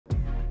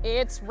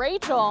It's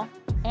Rachel,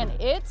 and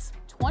it's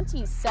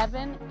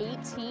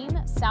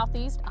 2718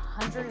 Southeast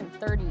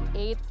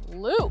 138th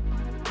Loop.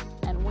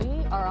 And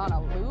we are on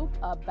a loop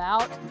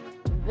about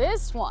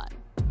this one.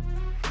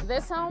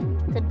 This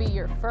home could be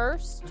your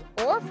first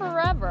or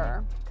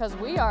forever, because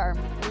we are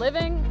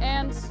living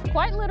and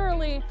quite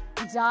literally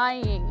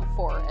dying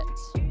for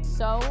it.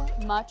 So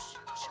much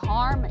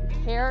charm and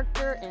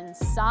character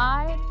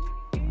inside.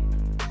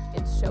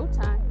 It's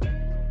showtime.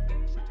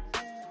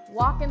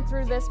 Walking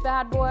through this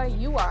bad boy,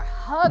 you are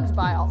hugged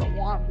by all the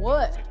warm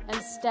wood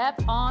and step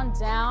on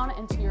down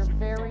into your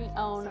very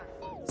own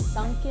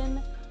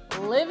sunken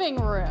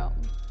living room.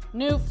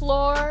 New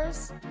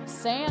floors,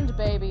 sand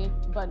baby,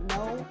 but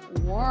no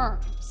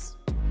worms.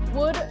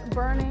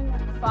 Wood-burning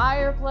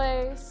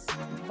fireplace,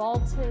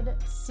 vaulted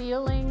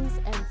ceilings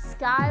and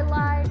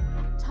skylight,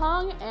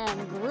 tongue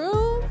and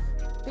groove,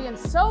 being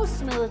so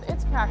smooth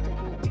it's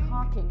practically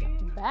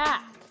talking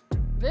back.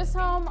 This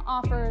home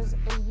offers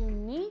a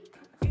unique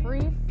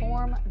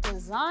free-form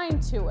design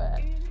to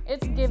it.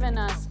 It's given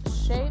us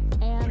shape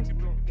and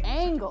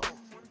angle.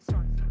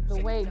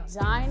 The way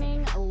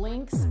dining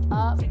links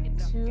up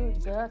to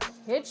the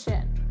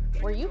kitchen,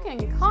 where you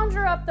can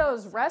conjure up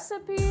those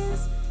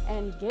recipes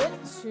and get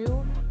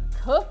to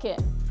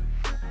cooking.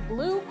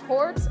 Blue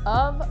quartz,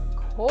 of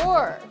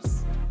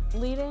course,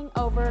 leading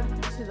over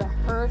to the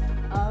hearth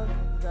of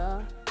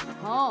the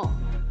home.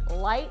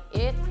 Light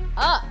it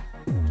up.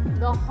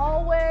 The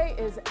hallway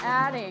is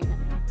adding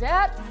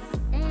depth,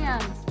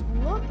 and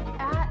look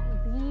at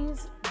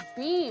these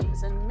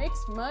beams and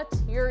mixed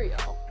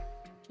material.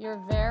 Your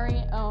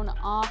very own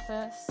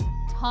office,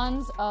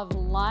 tons of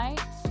light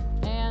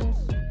and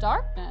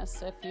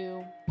darkness if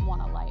you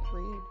want a light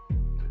read.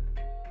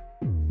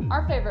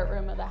 Our favorite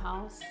room of the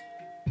house,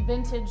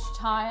 vintage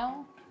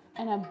tile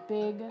and a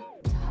big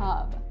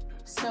tub.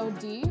 So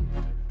deep,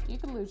 you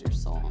could lose your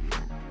soul in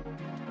there.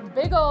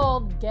 Big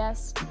old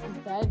guest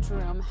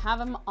bedroom, have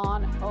them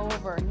on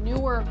over.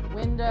 Newer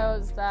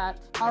windows that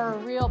are a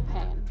real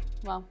pain.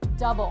 Well,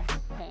 double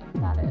pain,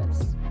 that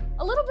is.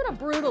 A little bit of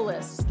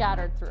brutalist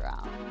scattered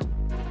throughout.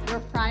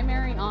 Your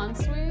primary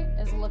ensuite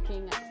is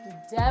looking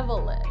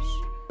devilish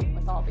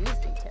with all these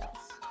details.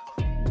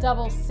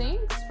 Double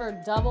sinks for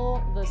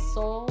double the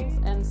souls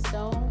and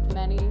so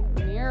many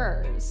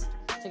mirrors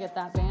to get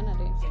that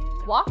vanity.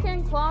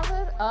 Walk-in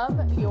closet of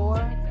your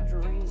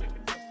dreams.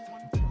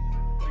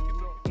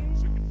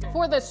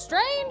 For the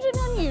strange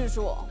and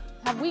unusual,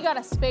 have we got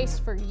a space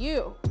for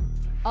you?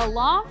 A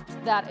loft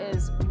that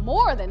is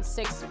more than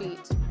 6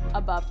 feet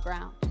above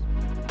ground.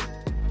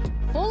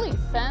 Fully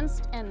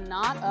fenced and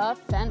not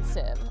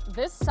offensive.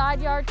 This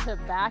side yard to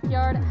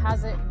backyard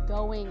has it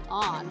going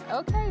on.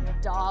 Okay,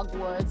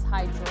 dogwoods,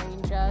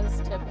 hydrangeas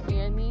to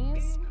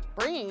peonies,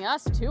 bringing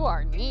us to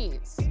our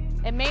knees.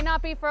 It may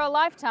not be for a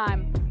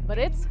lifetime, but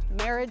it's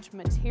marriage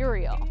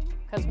material.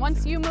 Because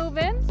once you move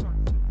in,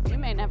 you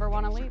may never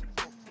want to leave.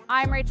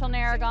 I'm Rachel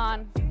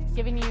Naragon,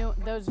 giving you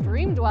those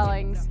dream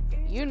dwellings.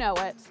 You know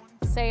it.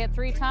 Say it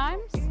 3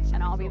 times,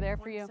 and I'll be there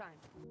for you.